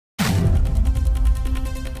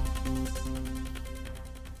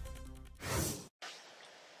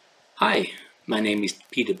Hi, my name is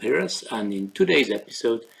Peter Perez, and in today's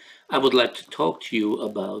episode, I would like to talk to you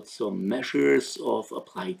about some measures of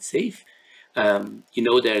applied safe.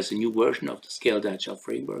 There's a new version of the Scaled Agile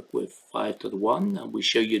framework with 5.1, and we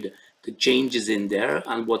show you the changes in there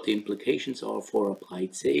and what the implications are for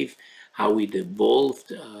applied safe, how it evolved,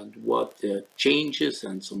 and what the changes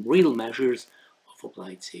and some real measures of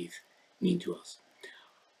applied safe mean to us.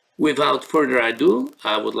 Without further ado,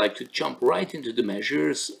 I would like to jump right into the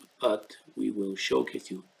measures, but we will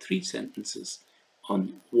showcase you 3 sentences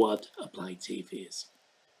on what applied safe is.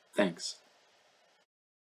 Thanks.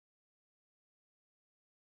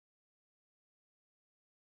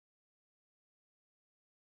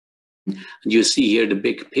 You see here the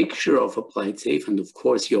big picture of applied safe, and of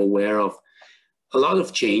course you're aware of a lot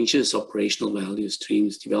of changes, operational value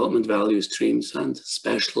streams, development value streams, and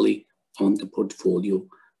especially on the portfolio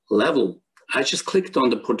level. I just clicked on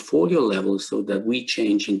the portfolio level so that we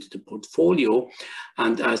change into the portfolio.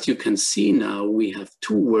 And as you can see now, we have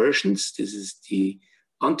 2 versions. This is the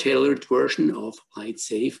untailored version of applied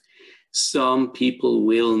safe. Some people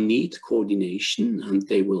will need coordination and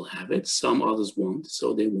they will have it. Some others won't,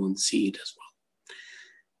 so they won't see it as well.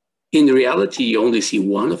 In reality, you only see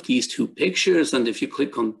one of these 2 pictures. And if you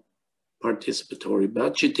click on participatory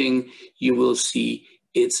budgeting, you will see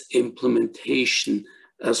its implementation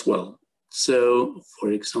as well. So,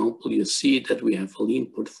 for example, you see that we have lean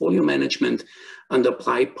portfolio management, and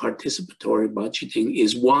applied participatory budgeting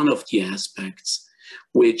is one of the aspects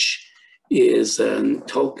which is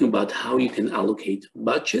talking about how you can allocate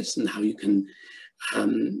budgets and how you can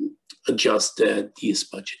adjust this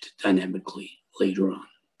budget dynamically later on.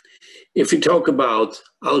 If we talk about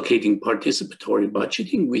allocating participatory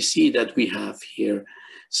budgeting, we see that we have here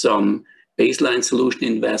some baseline solution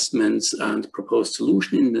investments and proposed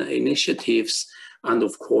solution initiatives. And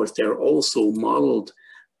of course, they're also modeled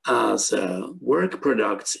as work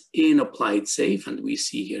products in applied safe. And we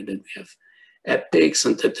see here that we have epics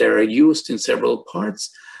and that they are used in several parts.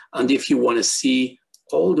 And if you want to see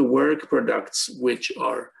all the work products which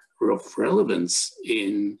are of relevance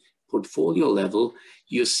in portfolio level,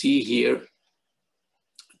 you see here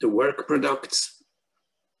the work products.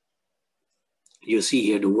 You see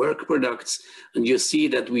here the work products, and you see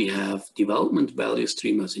that we have development value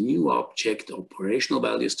stream as a new object, operational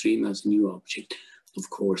value stream as a new object. Of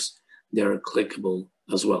course, they're clickable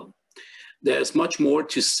as well. There's much more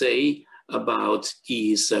to say about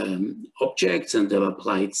these objects and the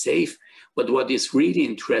applied safe, but what is really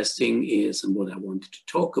interesting is, and what I wanted to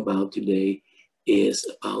talk about today, is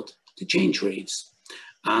about the change rates.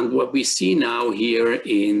 And what we see now here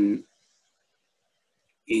in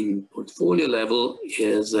portfolio level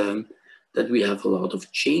is that we have a lot of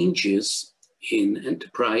changes in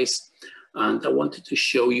enterprise. And I wanted to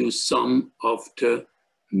show you some of the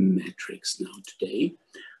metrics now today.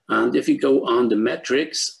 And if you go on the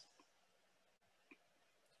metrics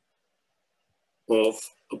of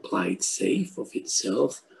applied safe of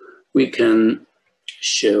itself, we can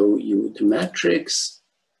show you the metrics.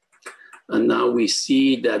 And now we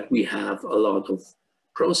see that we have a lot of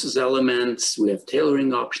process elements, we have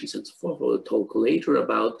tailoring options and so forth. We'll talk later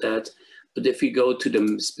about that. But if we go to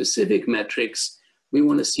the specific metrics, we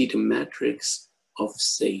want to see the metrics of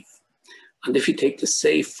SAFE. And if you take the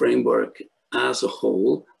SAFE framework as a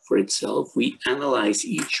whole for itself, we analyze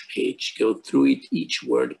each page, go through it each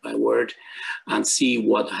word by word, and see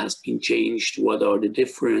what has been changed, what are the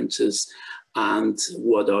differences, and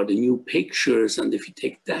what are the new pictures. And if you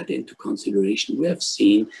take that into consideration, we have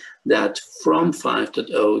seen that from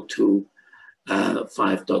 5.0 to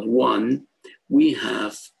 5.1, we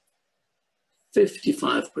have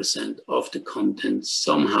 55% of the content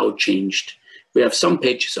somehow changed. We have some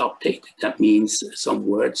pages updated. That means some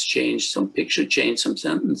words changed, some picture changed, some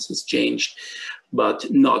sentences changed, but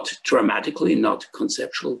not dramatically, not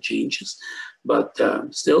conceptual changes, but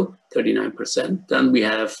still 39%. Then we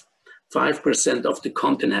have 5% of the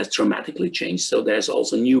content has dramatically changed. So there's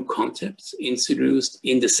also new concepts introduced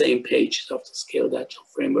in the same pages of the Scaled Agile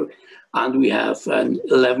framework. And we have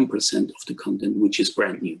 11% of the content, which is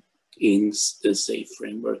brand new in the SAFE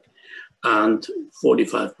framework. And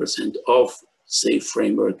 45% of SAFE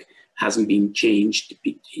framework hasn't been changed,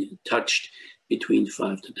 touched between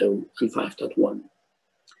 5.0 and 5.1.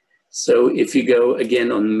 So if you go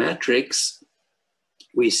again on metrics,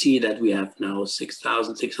 we see that we have now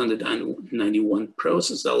 6,691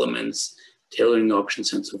 process elements, tailoring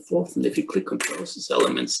options, and so forth. And if you click on process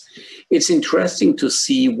elements, it's interesting to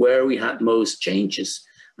see where we had most changes.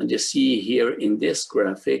 And you see here in this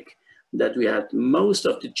graphic that we had most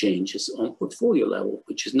of the changes on portfolio level,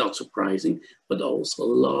 which is not surprising, but also a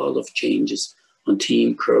lot of changes on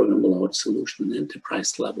team, program, large solution, and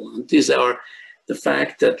enterprise level. And these are the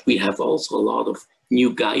fact that we have also a lot of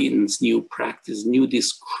new guidance, new practice, new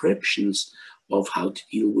descriptions of how to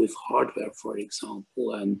deal with hardware, for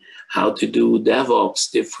example, and how to do DevOps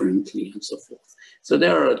differently and so forth. So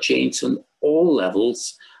there are changes on all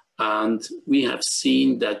levels, and we have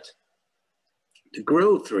seen that the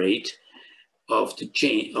growth rate of the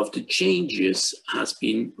changes has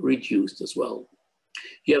been reduced as well.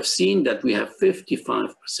 You have seen that we have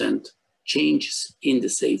 55% changes in the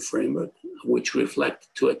SAFe framework, which reflect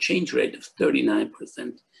to a change rate of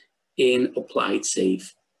 39% in applied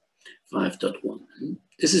SAFe 5.1.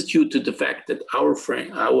 This is due to the fact that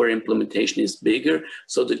our implementation is bigger,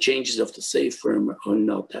 so the changes of the SAFe framework are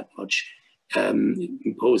not that much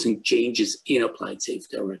imposing changes in applied SAFe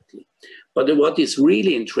directly. But what is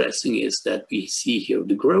really interesting is that we see here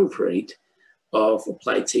the growth rate of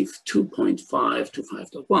applied SAFe 2.5 to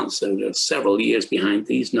 5.1. So there are several years behind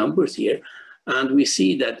these numbers here. And we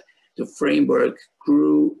see that the framework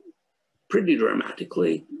grew pretty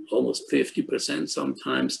dramatically, almost 50%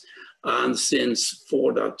 sometimes. And since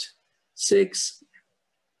 4.6,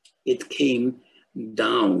 it came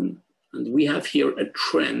down. And we have here a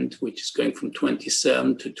trend which is going from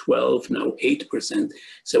 27 to 12, now 8%.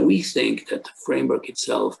 So we think that the framework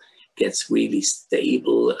itself gets really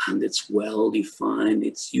stable and it's well-defined,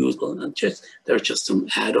 it's usable, and there are just some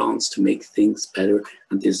add-ons to make things better.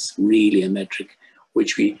 And this is really a metric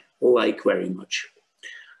which we like very much.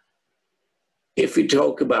 If we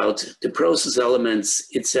talk about the process elements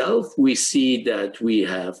itself, we see that we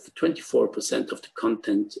have 24% of the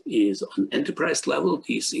content is on enterprise level.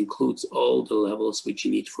 This includes all the levels which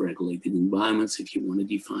you need for regulated environments if you want to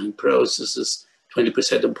define processes,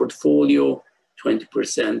 20% on portfolio,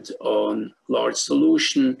 20% on large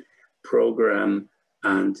solution, program,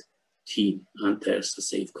 and team. And there's the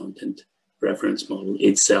SAFe content reference model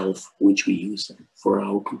itself, which we use for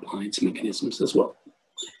our compliance mechanisms as well.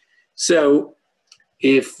 So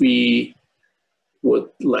if we would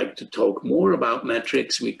like to talk more about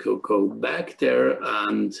metrics, we could go back there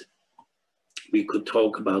and we could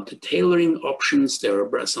talk about the tailoring options. There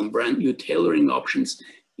are some brand new tailoring options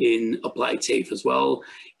in applied SAFe as well.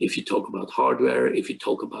 If you talk about hardware, if you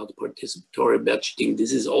talk about participatory budgeting,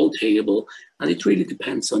 this is all tailorable, and it really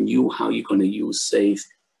depends on you how you're going to use SAFe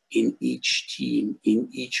in each team, in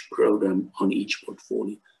each program, on each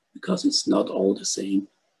portfolio, because it's not all the same.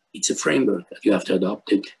 It's a framework that you have to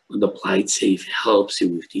adopt it, and applied SAFe helps you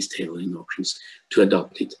with these tailoring options to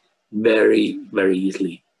adopt it very, very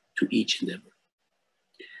easily to each endeavor.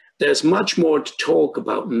 There's much more to talk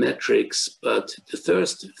about metrics, but the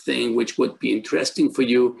first thing which would be interesting for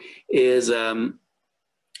you is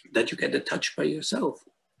that you get a touch by yourself.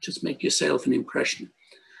 Just make yourself an impression.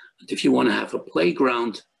 And if you want to have a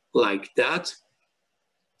playground like that,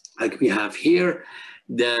 like we have here,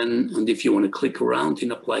 then, and if you want to click around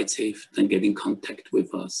in applied SAFe, then get in contact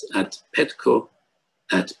with us at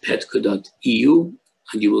petco@petco.eu,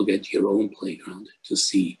 and you will get your own playground to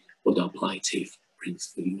see what applied SAFe brings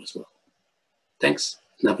for you as well. Thanks,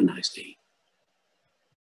 and have a nice day.